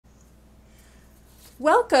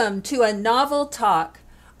Welcome to A Novel Talk.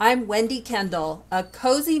 I'm Wendy Kendall, a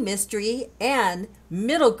cozy mystery and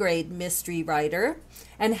middle grade mystery writer,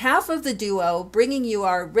 and half of the duo bringing you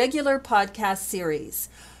our regular podcast series,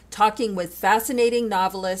 talking with fascinating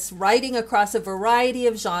novelists writing across a variety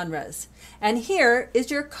of genres. And here is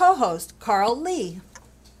your co-host, Carl Lee.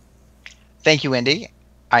 Thank you, Wendy.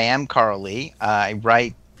 I am Carl Lee. I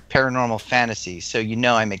write paranormal fantasy, so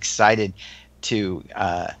I'm excited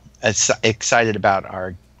excited about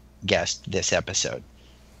our guest this episode.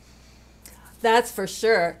 That's for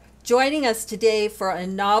sure. Joining us today for A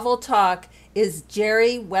Novel Talk is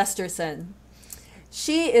Jeri Westerson.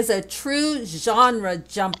 She is a true genre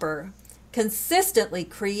jumper, consistently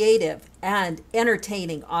creative and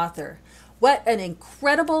entertaining author. What an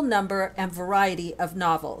incredible number and variety of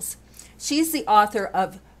novels. She's the author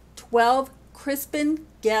of 12 Crispin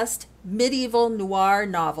Guest medieval noir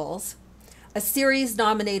novels, a series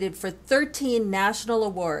nominated for 13 national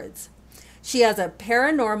awards. She has a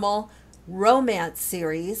paranormal romance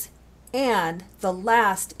series, and the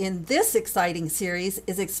last in this exciting series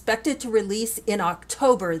is expected to release in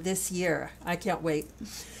October this year. I can't wait.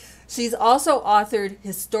 She's also authored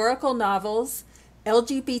historical novels,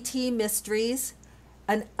 LGBT mysteries,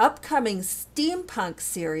 an upcoming steampunk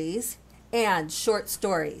series, and short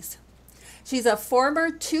stories. She's a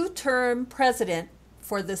former two-term president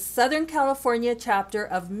for the Southern California chapter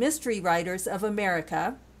of Mystery Writers of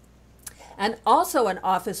America, and also an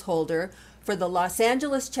office holder for the Los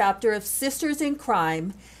Angeles chapter of Sisters in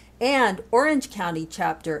Crime and Orange County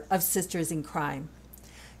chapter of Sisters in Crime.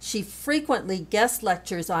 She frequently guest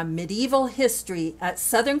lectures on medieval history at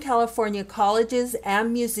Southern California colleges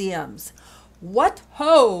and museums. What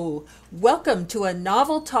ho! Welcome to A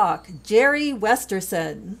Novel Talk, Jeri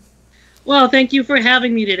Westerson. Well, thank you for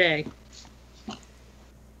having me today.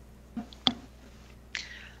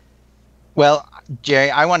 Well, Jeri,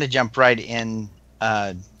 I want to jump right in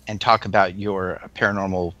and talk about your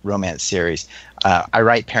paranormal romance series. I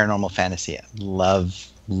write paranormal fantasy. Love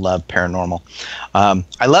paranormal.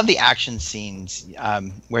 I love the action scenes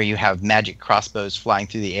where you have magic crossbows flying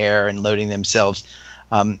through the air and loading themselves.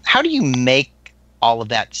 How do you make all of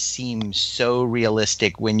that seem so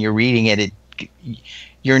realistic when you're reading it?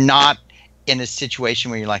 You're not in a situation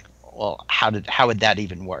where you're like, well, how would that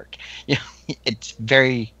even work? It's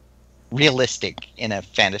very realistic in a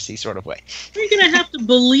fantasy sort of way. You're going to have to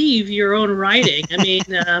believe your own writing. I mean,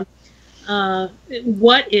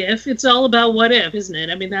 what if? It's all about what if, isn't it?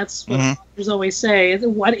 I mean, that's what authors always say.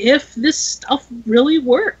 What if this stuff really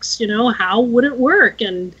works? How would it work?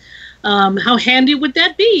 And how handy would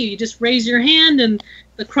that be? You just raise your hand and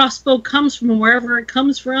the crossbow comes from wherever it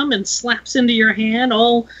comes from and slaps into your hand,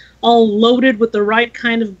 all loaded with the right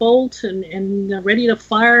kind of bolt and ready to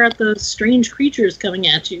fire at the strange creatures coming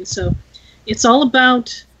at you. So it's all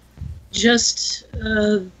about just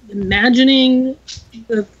imagining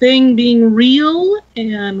the thing being real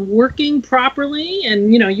and working properly,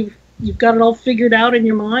 and you've got it all figured out in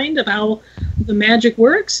your mind of how the magic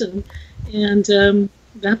works, and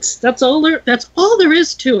that's all there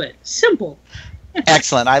is to it. Simple.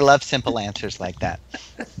 Excellent. I love simple answers like that.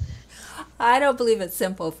 I don't believe it's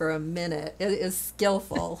simple for a minute. It is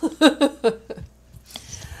skillful.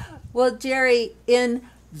 Well, Jeri, in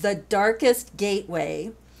The Darkest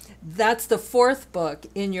Gateway, that's the fourth book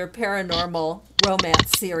in your paranormal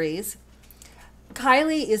romance series,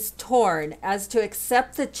 Kylie is torn as to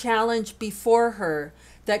accept the challenge before her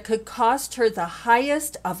that could cost her the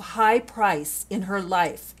highest of high price in her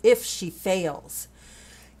life if she fails.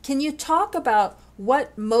 Can you talk about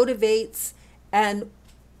what motivates and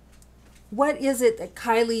what is it that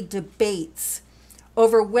Kylie debates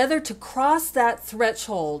over whether to cross that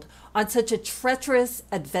threshold on such a treacherous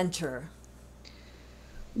adventure?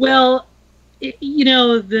 Well,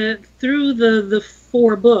 through the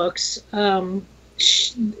four books,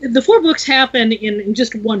 the four books happen in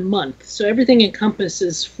just 1 month, so everything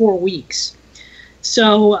encompasses 4 weeks.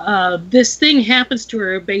 So this thing happens to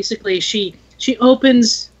her. Basically, she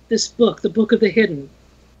opens this book, the Book of the Hidden.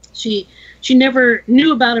 She never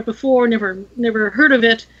knew about it before, never heard of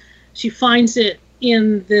it. She finds it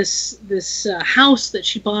in this house that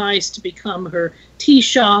she buys to become her tea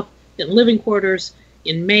shop and living quarters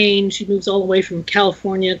in Maine. She moves all the way from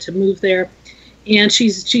California to move there, and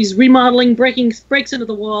she's remodeling, breaks into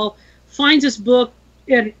the wall, finds this book,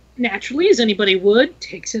 and naturally, as anybody would,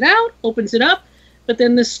 takes it out, opens it up, but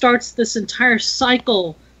then this starts this entire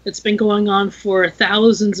cycle that's been going on for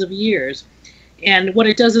thousands of years. And what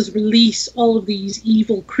it does is release all of these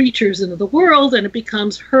evil creatures into the world, and it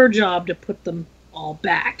becomes her job to put them all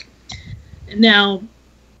back. Now,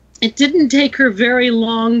 it didn't take her very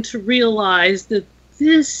long to realize that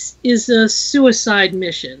this is a suicide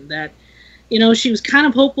mission. That, you know, she was kind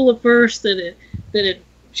of hopeful at first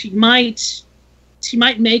she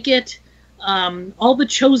might make it. All the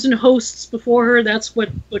chosen hosts before her, that's what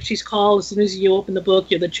she's called. As soon as you open the book,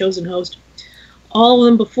 you're the chosen host. All of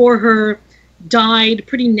them before her died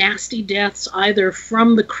pretty nasty deaths, either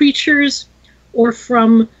from the creatures or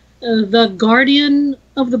from the guardian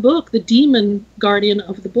of the book, the demon guardian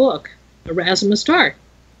of the book, Erasmus Dark.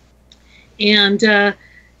 And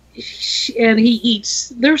he eats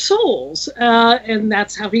their souls, and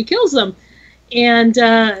that's how he kills them. And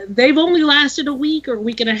they've only lasted a week or a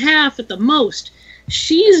week and a half at the most.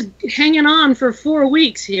 She's hanging on for 4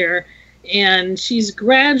 weeks here, and she's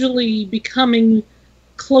gradually becoming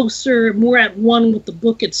closer, more at one with the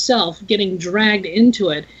book itself, getting dragged into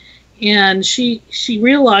it. And she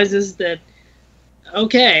realizes that,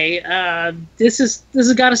 okay, this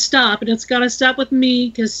has got to stop, and it's got to stop with me,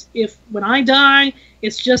 because when I die,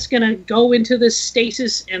 it's just going to go into this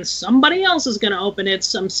stasis, and somebody else is going to open it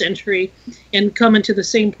some century and come into the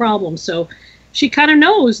same problem. So she kind of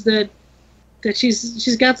knows that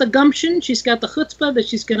she's got the gumption, she's got the chutzpah, that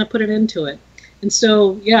she's going to put it into it. And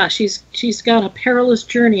so, yeah, she's got a perilous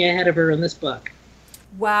journey ahead of her in this book.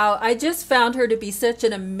 Wow, I just found her to be such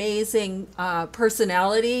an amazing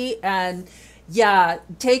personality, and yeah,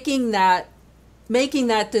 making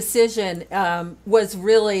that decision was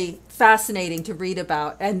really fascinating to read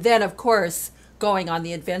about. And then, of course, going on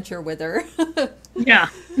the adventure with her. Yeah.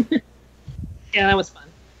 Yeah, that was fun.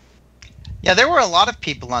 Yeah, there were a lot of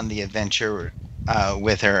people on the adventure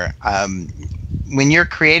with her. When you're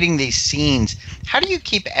creating these scenes, how do you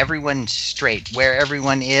keep everyone straight, where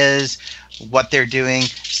everyone is, what they're doing,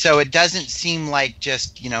 so it doesn't seem like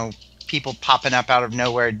just, you know, people popping up out of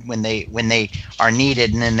nowhere when they are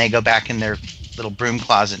needed, and then they go back in their little broom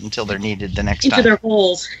closet until they're needed the next time. Into their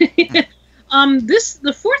holes.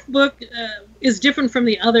 The fourth book is different from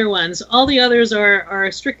the other ones. All the others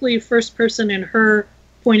are strictly first person in her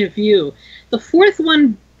point of view. The fourth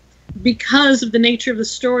one, because of the nature of the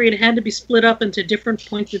story, it had to be split up into different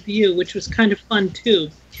points of view, which was kind of fun too.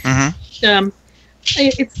 Mm-hmm.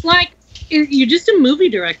 It's like you're just a movie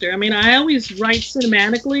director. I mean, I always write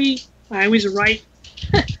cinematically. I always write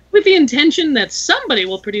with the intention that somebody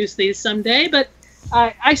will produce these someday, but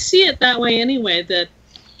I see it that way anyway, that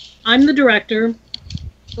I'm the director,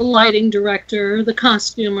 the lighting director, the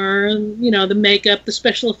costumer, you know, the makeup, the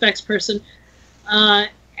special effects person,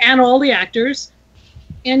 and all the actors.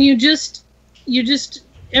 And you just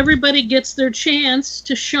everybody gets their chance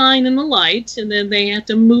to shine in the light, and then they have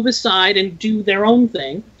to move aside and do their own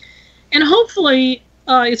thing. And hopefully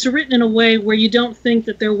it's written in a way where you don't think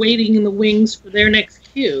that they're waiting in the wings for their next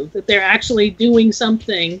cue, that they're actually doing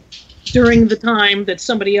something during the time that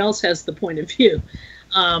somebody else has the point of view.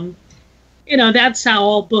 You know, that's how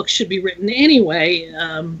all books should be written anyway.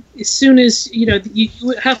 As soon as, you know, you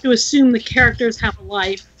have to assume the characters have a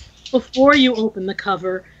life before you open the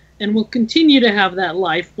cover, and will continue to have that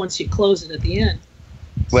life once you close it at the end.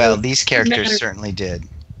 Well, so these characters certainly did.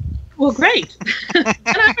 Well, great. And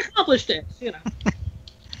I've accomplished it, you know.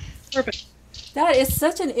 Perfect. That is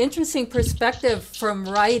such an interesting perspective from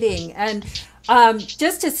writing. And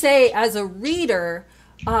just to say, as a reader,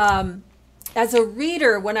 when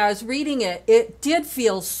I was reading it, it did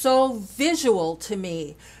feel so visual to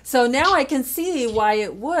me. So now I can see why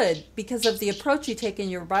it would, because of the approach you take in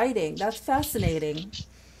your writing. That's fascinating.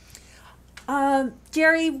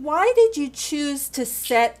 Jeri, why did you choose to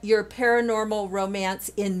set your paranormal romance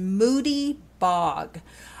in Moody Bog?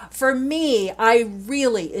 For me, I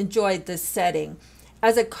really enjoyed this setting.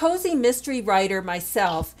 As a cozy mystery writer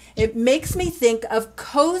myself, it makes me think of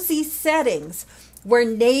cozy settings where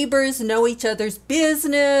neighbors know each other's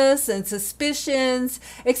business and suspicions,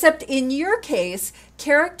 except in your case,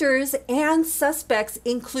 characters and suspects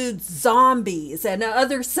include zombies and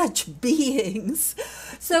other such beings.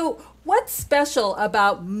 So what's special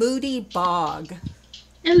about Moody Bog?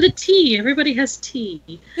 And the tea. Everybody has tea.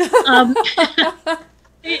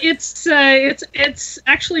 It's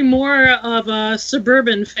actually more of a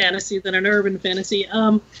suburban fantasy than an urban fantasy.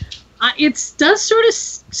 It does sort of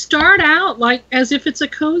start out like as if it's a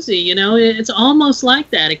cozy, you know. It's almost like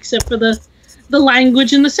that, except for the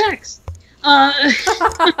language and the sex, and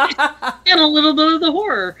a little bit of the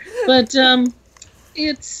horror. But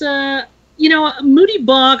it's you know, Moody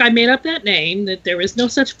Bog. I made up that name. That there is no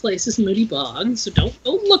such place as Moody Bog, so don't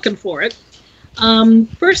go looking for it.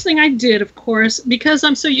 First thing I did, of course, because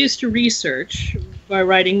I'm so used to research by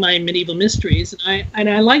writing my medieval mysteries, and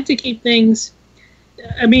I like to keep things.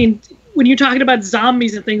 I mean, when you're talking about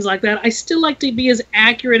zombies and things like that, I still like to be as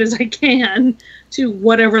accurate as I can to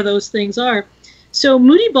whatever those things are. So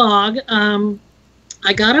Moody Bog,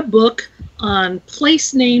 I got a book on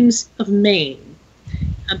place names of Maine.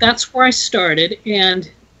 And that's where I started, and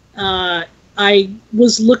I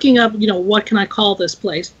was looking up, what can I call this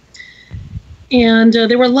place? And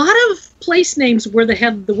there were a lot of place names where they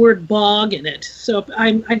had the word bog in it. So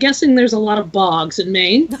I'm guessing there's a lot of bogs in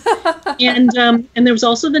Maine. And there was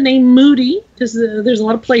also the name Moody, because there's a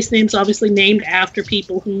lot of place names obviously named after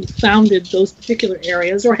people who founded those particular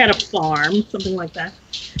areas or had a farm, something like that.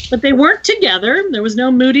 But they weren't together. There was no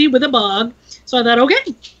Moody with a bog. So I thought, okay,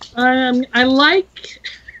 I like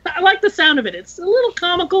the sound of it. It's a little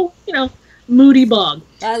comical, Moody Bog.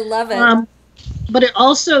 I love it. But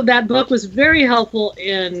that book was very helpful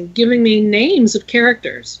in giving me names of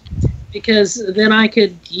characters, because then I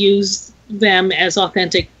could use them as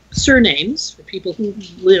authentic surnames for people who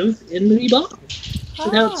live in Moody Bog. So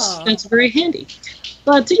that's very handy.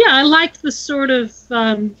 But yeah, I liked the sort of,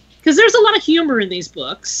 because there's a lot of humor in these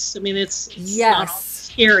books. I mean, it's not all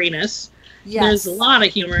scariness. Yes. There's a lot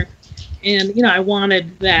of humor. And, I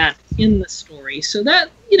wanted that in the story. So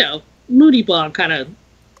that, Moody Bog kind of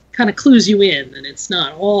clues you in, and it's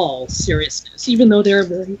not all seriousness, even though there are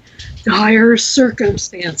very dire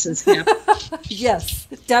circumstances happening. Yes,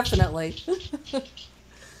 definitely.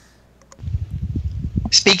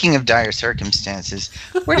 Speaking of dire circumstances,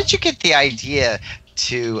 where did you get the idea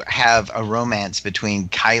to have a romance between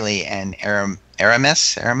Kylie and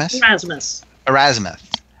Erasmus?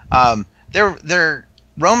 Their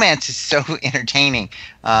romance is so entertaining.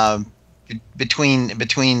 Between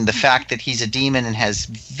the fact that he's a demon and has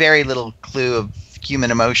very little clue of human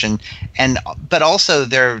emotion, but also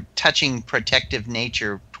their touching protective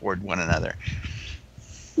nature toward one another.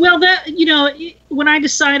 Well, that when I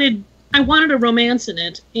decided I wanted a romance in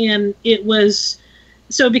it, and it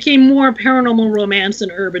became more paranormal romance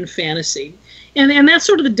than urban fantasy, and that's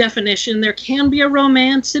sort of the definition. There can be a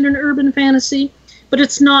romance in an urban fantasy, but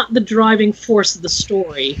it's not the driving force of the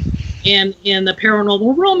story. And in the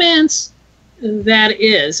paranormal romance, that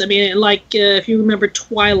is. I mean, like if you remember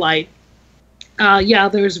Twilight,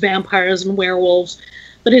 there's vampires and werewolves,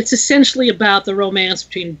 but it's essentially about the romance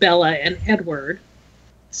between Bella and Edward.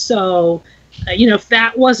 So, if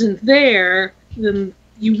that wasn't there, then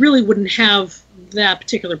you really wouldn't have that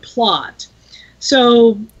particular plot.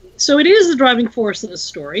 So it is the driving force of the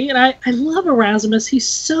story, and I love Erasmus. He's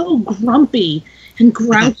so grumpy and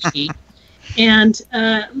grouchy. And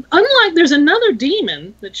unlike, there's another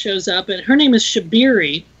demon that shows up, and her name is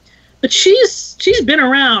Shabiri, but she's been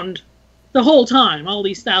around the whole time, all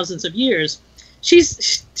these thousands of years.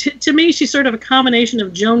 To me, she's sort of a combination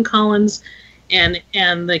of Joan Collins and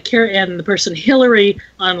the person Hillary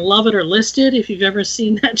on Love It or Listed, if you've ever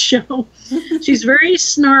seen that show. She's very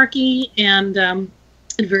snarky and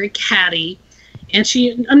very catty, and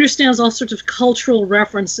she understands all sorts of cultural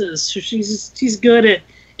references. So she's good at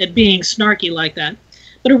being snarky like that.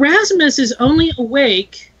 But Erasmus is only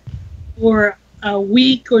awake for a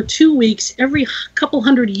week or 2 weeks every couple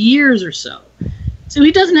hundred years or so. So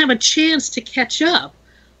he doesn't have a chance to catch up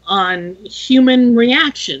on human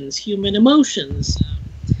reactions, human emotions.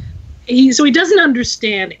 So he doesn't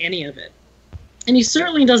understand any of it. And he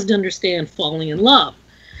certainly doesn't understand falling in love.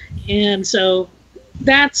 And so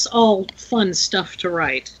that's all fun stuff to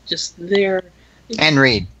write. Just there. And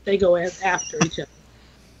read. They go after each other.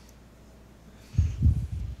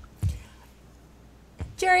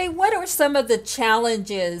 Jeri, what are some of the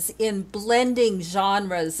challenges in blending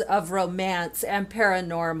genres of romance and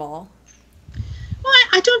paranormal? Well,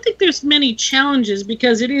 I don't think there's many challenges,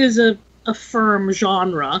 because it is a firm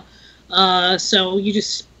genre. So you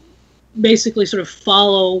just basically sort of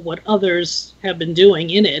follow what others have been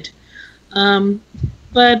doing in it.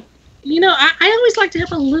 But, I always like to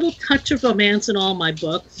have a little touch of romance in all my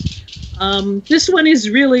books. This one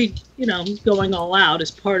is really, going all out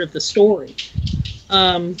as part of the story.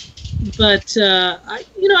 But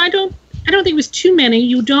I don't think it was too many.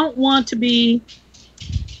 You don't want to be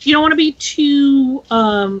too,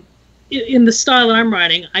 in the style that I'm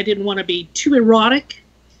writing, I didn't want to be too erotic,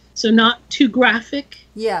 so not too graphic.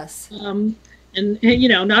 Yes. And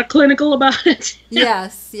not clinical about it.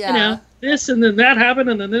 Yes, yeah. This and then that happened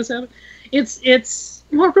and then this happened. It's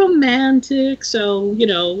more romantic, so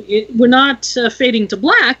we're not fading to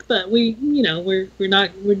black, but we're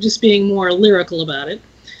just being more lyrical about it,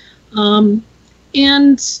 and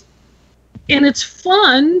it's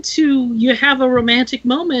fun you have a romantic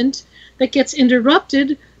moment that gets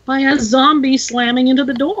interrupted by a zombie slamming into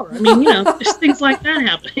the door. I mean, there's things like that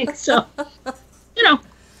happening. So,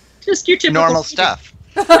 just your typical normal stuff.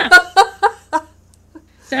 Yeah.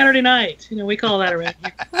 Saturday night, we call that around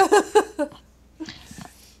here.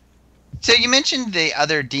 So you mentioned the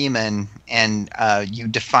other demon, and you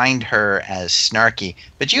defined her as snarky,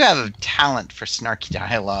 but you have a talent for snarky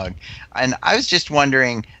dialogue. And I was just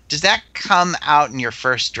wondering, does that come out in your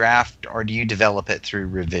first draft, or do you develop it through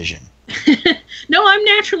revision? No, I'm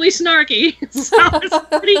naturally snarky, so it's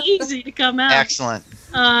pretty easy to come out. Excellent.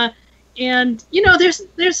 And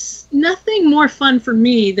there's nothing more fun for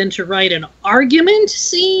me than to write an argument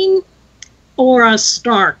scene or a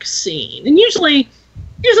snark scene, and usually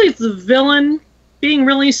it's the villain being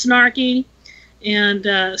really snarky, and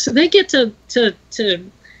so they get to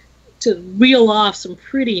reel off some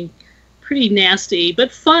pretty nasty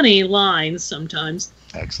but funny lines sometimes.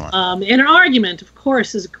 Excellent. And an argument, of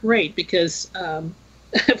course, is great because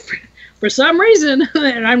for some reason,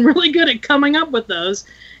 and I'm really good at coming up with those,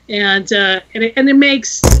 and it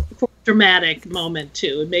makes for a dramatic moment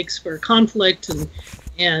too. It makes for conflict,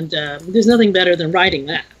 and there's nothing better than writing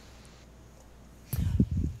that.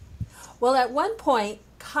 Well, at one point,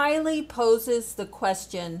 Kylie poses the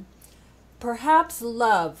question, perhaps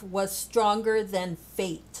love was stronger than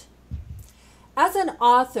fate. As an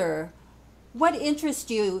author, what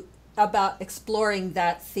interests you about exploring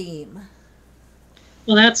that theme?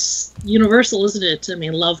 Well, that's universal, isn't it? I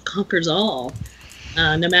mean, love conquers all,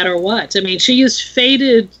 no matter what. I mean, she was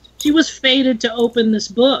fated to open this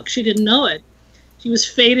book. She didn't know it. She was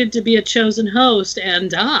fated to be a chosen host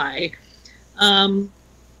and die,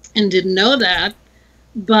 and didn't know that.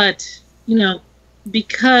 But,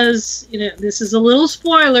 because, this is a little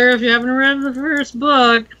spoiler if you haven't read the first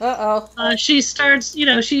book. She starts,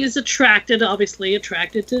 she is obviously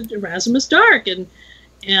attracted to Erasmus Dark,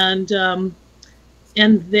 and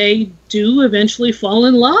they do eventually fall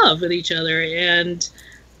in love with each other, and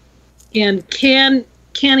can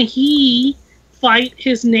he fight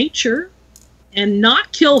his nature and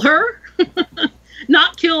not kill her,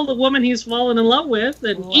 not kill the woman he's fallen in love with,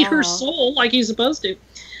 and eat her soul like he's supposed to.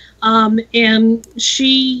 And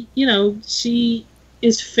she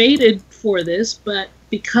is fated for this, but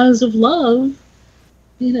because of love,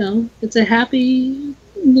 it's you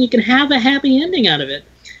can have a happy ending out of it.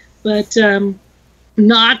 But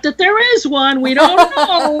not that there is one. We don't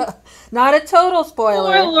know. Not a total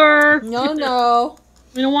spoiler. Spoiler. No.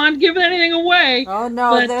 We don't want to give anything away. Oh,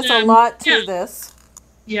 no, but, there's a lot to this.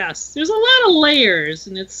 Yes, there's a lot of layers,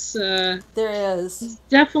 and it's there is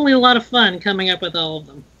definitely a lot of fun coming up with all of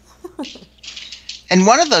them. And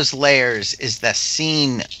one of those layers is the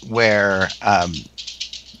scene where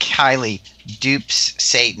Kylie dupes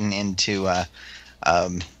Satan into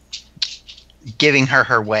giving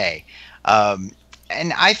her way.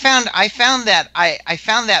 And I found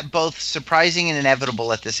that both surprising and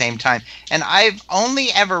inevitable at the same time. And I've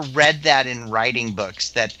only ever read that in writing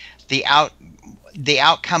books, that the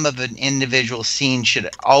outcome of an individual scene should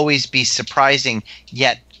always be surprising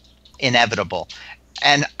yet inevitable.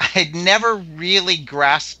 And I'd never really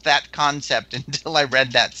grasped that concept until I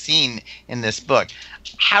read that scene in this book.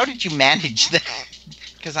 How did you manage that?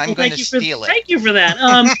 Because I'm going to steal it. Thank you for that.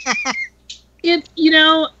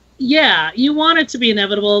 Yeah, you want it to be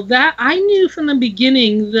inevitable. That I knew from the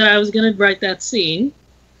beginning that I was going to write that scene,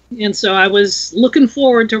 and so I was looking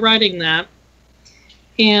forward to writing that.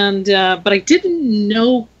 And but I didn't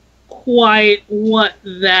know quite what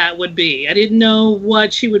that would be. I didn't know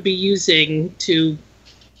what she would be using to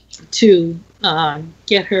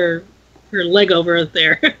get her leg over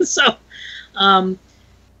there. So,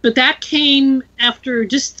 but that came after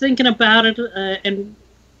just thinking about it and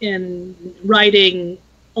writing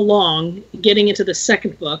along, getting into the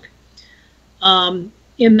second book. And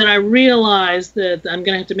then I realized that I'm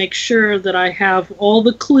going to have to make sure that I have all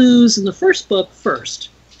the clues in the first book first.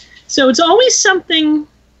 So it's always something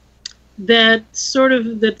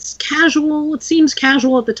that's casual. It seems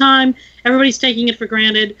casual at the time. Everybody's taking it for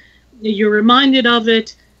granted. You're reminded of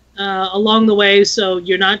it along the way, so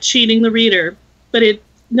you're not cheating the reader. But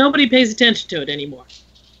nobody pays attention to it anymore.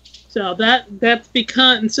 So that's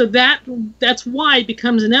why it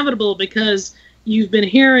becomes inevitable, because you've been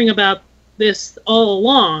hearing about this all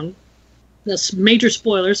along. That's major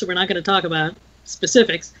spoilers, so we're not going to talk about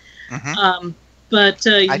specifics. Mm-hmm. But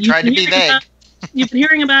I tried to be vague. You've been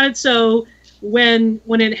hearing about it, so when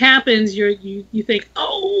it happens, you think,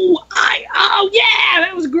 oh yeah,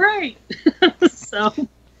 that was great. So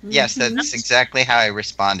yes, that's exactly how I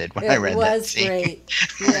responded when I read that scene. It was great.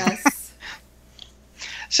 Yes.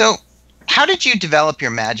 So, how did you develop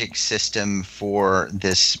your magic system for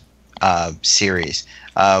this series?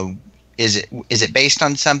 Is it based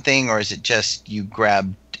on something, or is it just you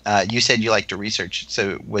grabbed? You said you like to research,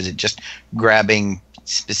 so was it just grabbing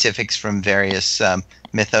specifics from various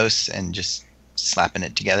mythos and just slapping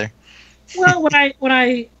it together? Well, when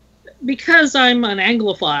I because I'm an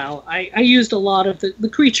Anglophile, I used a lot of the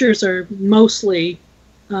creatures are mostly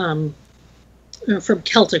from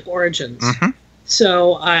Celtic origins. Mm-hmm.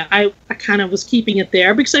 So I kind of was keeping it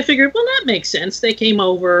there because I figured, well, that makes sense. They came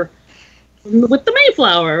over with the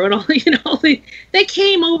Mayflower and all, they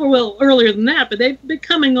came over well earlier than that, but they've been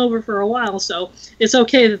coming over for a while, so it's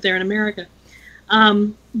okay that they're in America.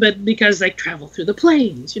 But because they travel through the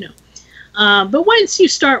plains, But once you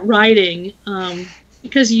start writing,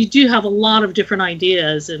 because you do have a lot of different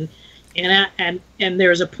ideas, and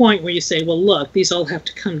there's a point where you say, well, look, these all have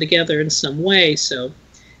to come together in some way, so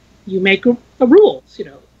you make a rules.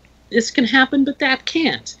 This can happen, but that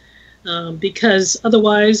can't. Because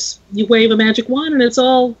otherwise you wave a magic wand and it's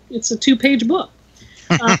a 2-page book.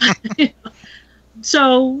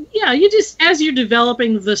 So yeah, you just, as you're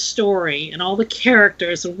developing the story and all the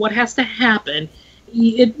characters and what has to happen,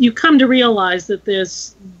 you come to realize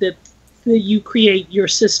that you create your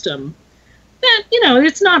system. That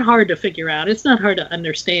it's not hard to figure out. It's not hard to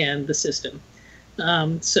understand the system.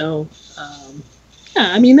 Yeah,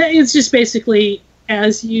 I mean, it's just basically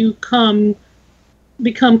as you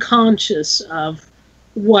become conscious of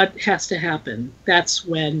what has to happen, that's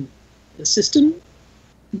when the system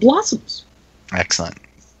blossoms. Excellent.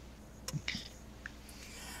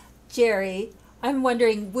 Jeri, I'm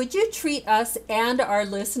wondering, would you treat us and our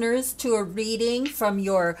listeners to a reading from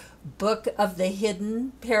your Book of the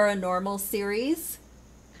Hidden Paranormal series?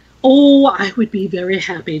 Oh, I would be very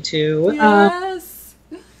happy to. Yes.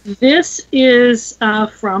 This is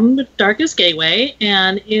from The Darkest Gateway,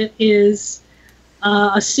 and it is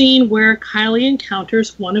a scene where Kylie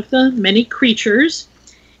encounters one of the many creatures,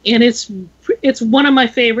 and it's one of my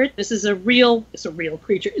favorite. This is a real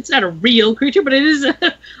creature. It's not a real creature, but it is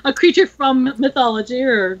a creature from mythology,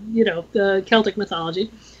 or the Celtic mythology.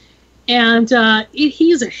 And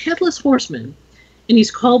he is a headless horseman, and he's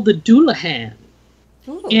called the Dullahan.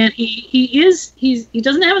 Ooh. And he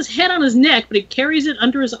doesn't have his head on his neck, but he carries it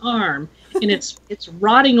under his arm, and it's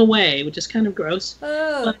rotting away, which is kind of gross.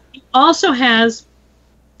 Oh. But he also has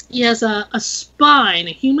a spine,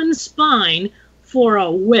 a human spine, for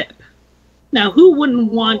a whip. Now, who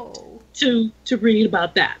wouldn't want to read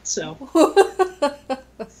about that? So,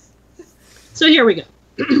 so here we go.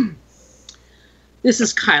 This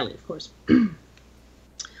is Kylie, of course.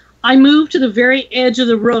 I moved to the very edge of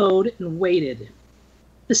the road and waited.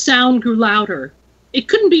 The sound grew louder. It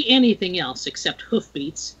couldn't be anything else except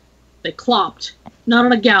hoofbeats. They clopped, not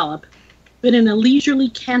on a gallop, but in a leisurely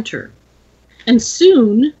canter. And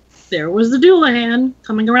soon there was the Dullahan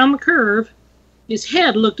coming around the curve. His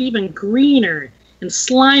head looked even greener and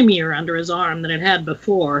slimier under his arm than it had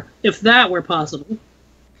before, if that were possible.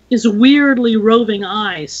 His weirdly roving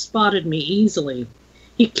eyes spotted me easily.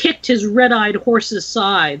 He kicked his red-eyed horse's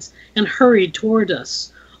sides and hurried toward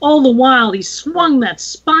us. All the while he swung that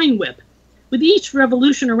spine whip. With each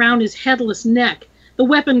revolution around his headless neck, the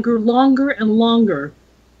weapon grew longer and longer.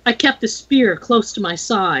 I kept the spear close to my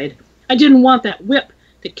side. I didn't want that whip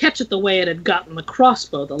to catch it the way it had gotten the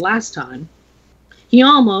crossbow the last time. He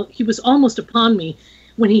was almost upon me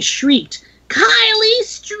when he shrieked, "Kylie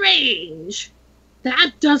Strange!"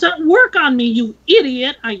 "That doesn't work on me, you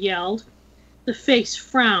idiot!" I yelled. The face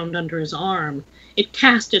frowned under his arm. It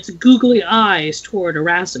cast its googly eyes toward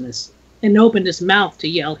Erasmus and opened his mouth to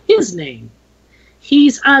yell his name.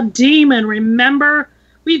 "He's a demon, remember?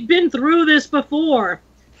 We've been through this before."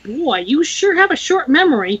 "Boy, you sure have a short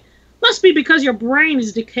memory. Must be because your brain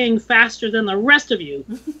is decaying faster than the rest of you.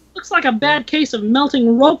 Looks like a bad case of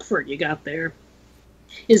melting Roquefort you got there."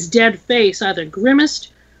 His dead face either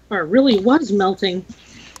grimaced or it really was melting.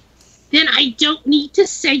 "Then I don't need to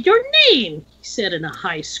say your name," he said in a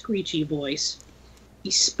high, screechy voice. He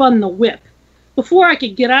spun the whip. Before I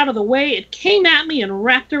could get out of the way, it came at me and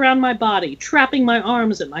wrapped around my body, trapping my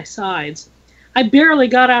arms at my sides. I barely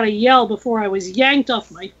got out a yell before I was yanked off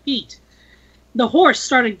my feet. The horse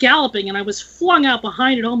started galloping, and I was flung out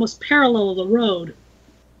behind it almost parallel to the road.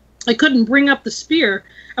 I couldn't bring up the spear.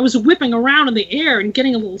 I was whipping around in the air and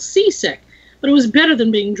getting a little seasick, but it was better than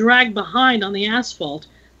being dragged behind on the asphalt.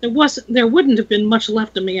 There wouldn't have been much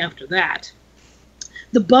left of me after that.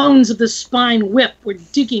 The bones of the spine whip were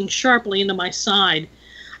digging sharply into my side.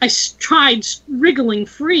 I tried wriggling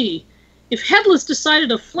free. If Headless decided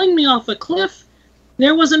to fling me off a cliff,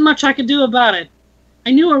 there wasn't much I could do about it.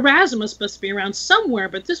 I knew Erasmus must be around somewhere,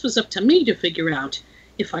 but this was up to me to figure out,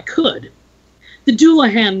 if I could. The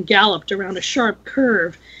Dullahan galloped around a sharp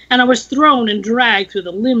curve, and I was thrown and dragged through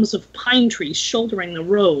the limbs of pine trees shouldering the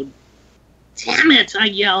road. "Damn it!" I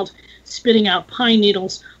yelled, spitting out pine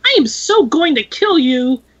needles. "I am so going to kill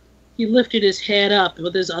you!" He lifted his head up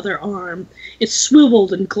with his other arm. It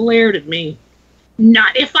swiveled and glared at me.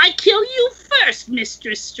 "Not if I kill you first,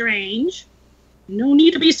 Mistress Strange." "No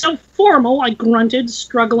need to be so formal," I grunted,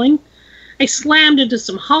 struggling. I slammed into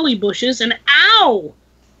some holly bushes, and ow!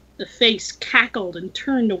 The face cackled and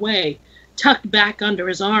turned away, tucked back under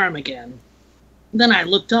his arm again. Then I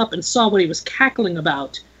looked up and saw what he was cackling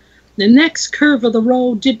about. The next curve of the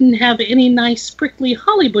road didn't have any nice prickly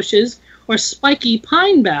holly bushes or spiky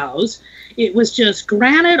pine boughs. It was just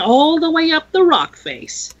granite all the way up the rock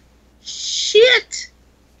face. Shit!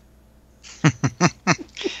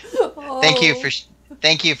 Thank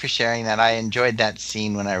you for sharing that. I enjoyed that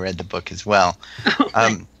scene when I read the book as well.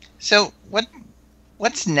 So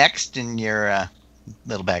what's next in your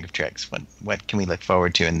little bag of tricks? What can we look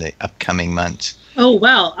forward to in the upcoming months? Oh,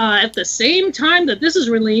 well, at the same time that this is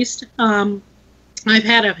released, I've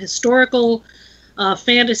had a historical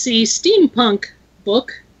fantasy steampunk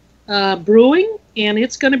book brewing, and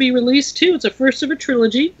it's going to be released too. It's a first of a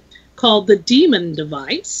trilogy called The Demon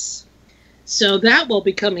Device. So that will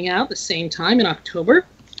be coming out the same time in October.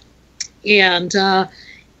 And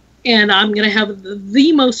I'm going to have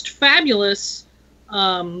the most fabulous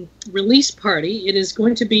release party. It is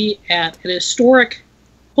going to be at an historic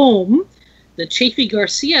home, the Chafee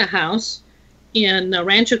Garcia house in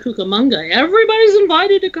Rancho Cucamonga. Everybody's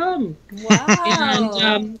invited to come. Wow.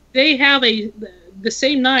 And they have the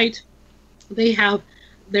same night, they have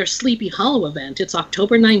their Sleepy Hollow event. It's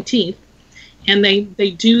October 19th. And they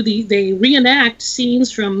reenact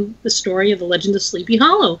scenes from the story of the Legend of Sleepy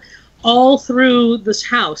Hollow all through this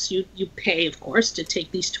house. You pay, of course, to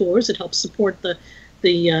take these tours. It helps support the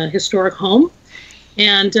historic home.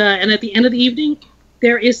 And at the end of the evening,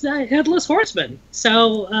 there is the Headless Horseman.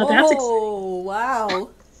 So that's exciting. Oh, wow.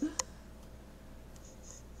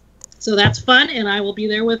 So that's fun, and I will be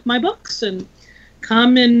there with my books and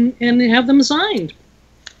come and have them signed.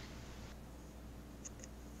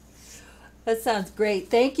 That sounds great.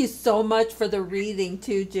 Thank you so much for the reading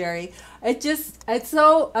too, Jeri. It's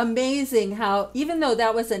so amazing how, even though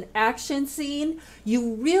that was an action scene,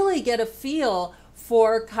 you really get a feel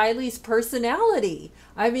for Kylie's personality.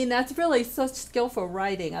 I mean, that's really such skillful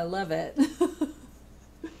writing. I love it.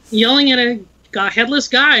 Yelling at a headless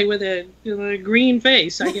guy with a green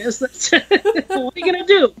face, I guess. That's what are you going to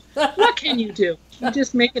do? What can you do? You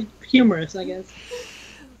just make it humorous, I guess.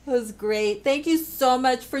 That was great. Thank you so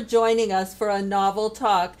much for joining us for a novel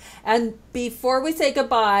talk. And before we say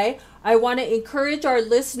goodbye, I want to encourage our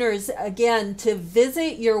listeners again to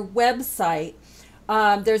visit your website.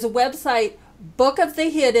 There's a website,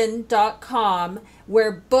 bookofthehidden.com,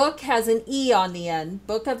 where book has an E on the end,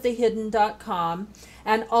 bookofthehidden.com,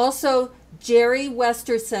 and also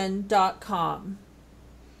jeriwesterson.com.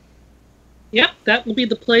 Yep, that will be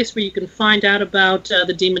the place where you can find out about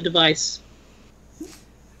the Demon Device.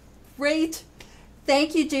 Great.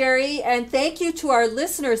 Thank you, Jeri, and thank you to our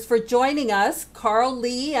listeners for joining us, Carl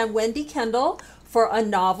Lee and Wendy Kendall, for a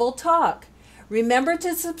novel talk. Remember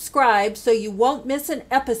to subscribe so you won't miss an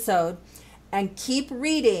episode, and keep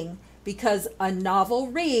reading, because a novel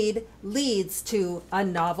read leads to a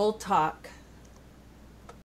novel talk.